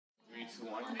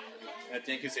one. And I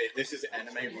think you say this is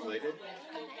anime related.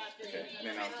 Okay. And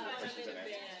then I'll do the questions and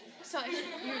answers. So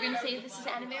you were going to say this is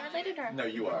anime related, or? No,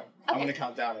 you are. Okay. I'm going to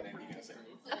count down and then you're going to say.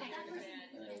 Okay.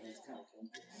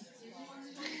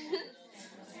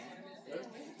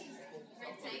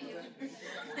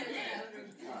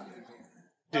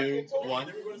 2,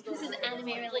 1. This is anime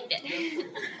related.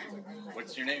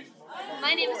 What's your name?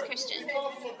 My name is Christian.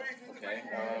 Okay.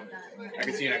 I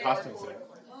can see you in a costume today.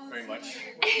 Very much.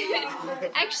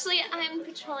 Actually, I'm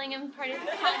patrolling. I'm part of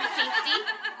Pond Safety.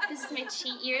 This is my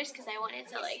cheat years because I wanted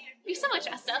to be somewhat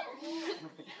dressed up.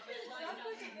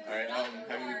 Alright,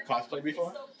 have you cosplayed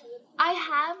before? I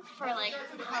have for Halloween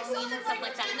and stuff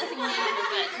like that. Nothing new,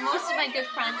 but most of my good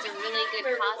friends are really good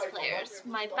cosplayers.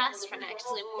 My best friend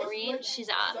actually, Maureen, she's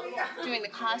doing the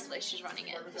cosplay. She's running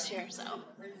it this year, so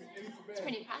it's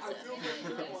pretty impressive.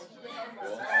 Cool.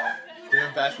 Do you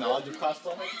have vast knowledge of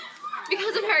cosplay?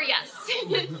 Because of her, yes.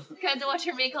 Got to watch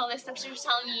her make all this stuff. She was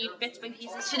telling me bits by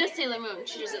pieces. She does Sailor Moon.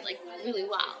 She does it really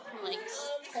well, from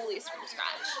totally from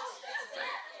scratch.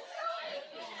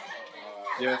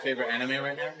 Do you have a favorite anime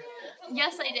right now?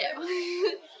 Yes, I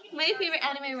do. My favorite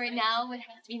anime right now would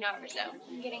have to be Naruto.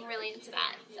 I'm getting really into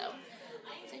that, so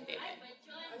it's my favorite.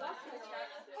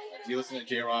 Do you listen to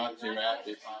J-Rock, J-Rap,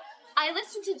 J-Pop? I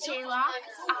listen to J-Rock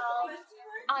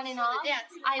on and off.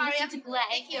 I listen to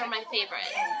Glay. They're my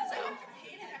favorite.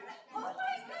 So.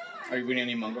 Are you reading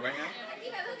any manga right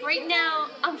now? Right now,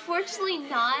 unfortunately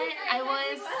not. I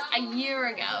was a year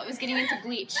ago. I was getting into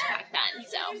Bleach back then,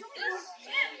 so.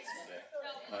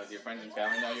 Do your friends and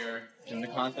family know you're in the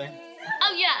con thing?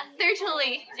 Oh yeah, they're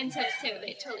totally into it too.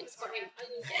 They totally support me.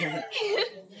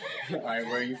 Alright,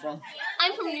 where are you from?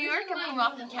 I'm from New York. I'm from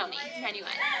Rockland County,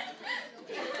 anyway.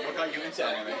 What got you into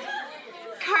anime?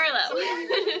 Carlo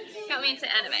got me into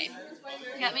anime.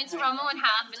 Got me into Ranma 1/2,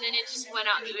 and then it just went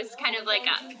up. It was kind of like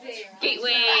a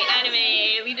gateway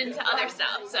anime leading to other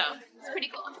stuff, so it's pretty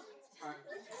cool.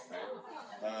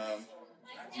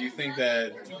 Do you think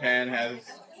that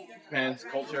Japan's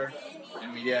culture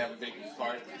and media have a big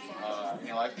part in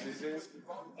your life these days?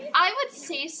 I would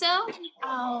say so.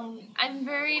 I'm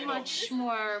very much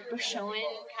more Bashoan,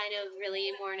 kind of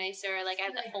really more nicer. I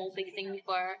had that whole big thing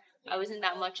before. I wasn't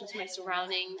that much into my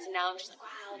surroundings, and now I'm just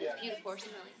wow, that's beautiful, or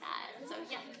something like that. So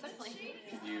yeah, definitely.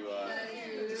 Could you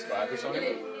describe Bashoan?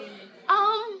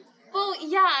 Well,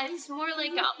 yeah, it's more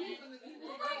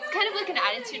it's kind of like an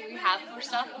attitude we have for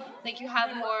stuff. You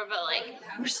have more of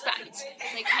a respect,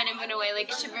 kind of in a way,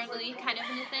 chivalry kind of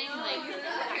in a thing,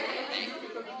 that kind of thing.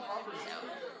 So,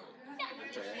 yeah.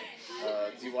 Okay.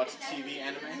 Do you watch TV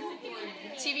anime?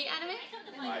 TV anime?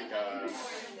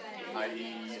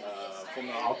 I.e.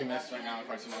 Fullmetal Alchemist right now on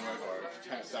Cartoon Network,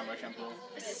 or Samurai Champloo?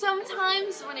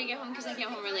 Sometimes when I get home, because I get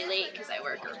home really late because I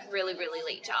work a really, really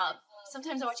late job.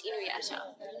 Sometimes I watch Inuyasha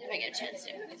if I get a chance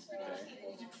to. Okay.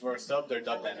 Do you prefer subbed or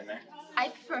dubbed anime? I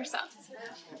prefer subs.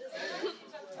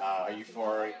 Are you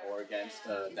for or against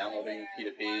downloading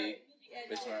P2P,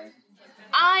 BitTorrent?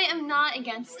 I am not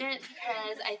against it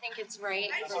because I think it's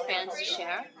right for fans to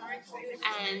share,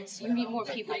 and you meet more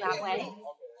people that way.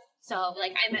 So,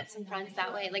 I met some friends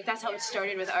that way. That's how it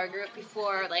started with our group.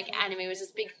 Before, anime was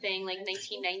this big thing,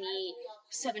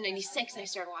 1997, 96, I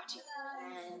started watching.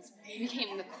 And we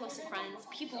became the closest friends.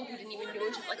 People who didn't even know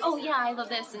each other, oh yeah, I love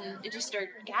this. And it just started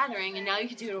gathering. And now you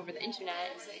can do it over the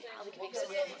internet. So you probably can make so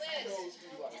much more friends.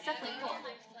 It's definitely cool.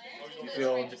 Do you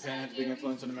feel Japan has a big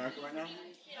influence in America right now?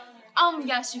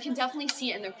 Yes, you can definitely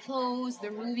see it in their clothes,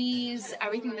 their movies,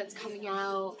 everything that's coming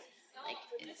out.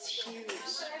 It's huge.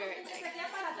 Very big.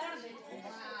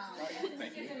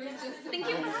 Thank you. Thank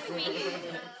you for having me.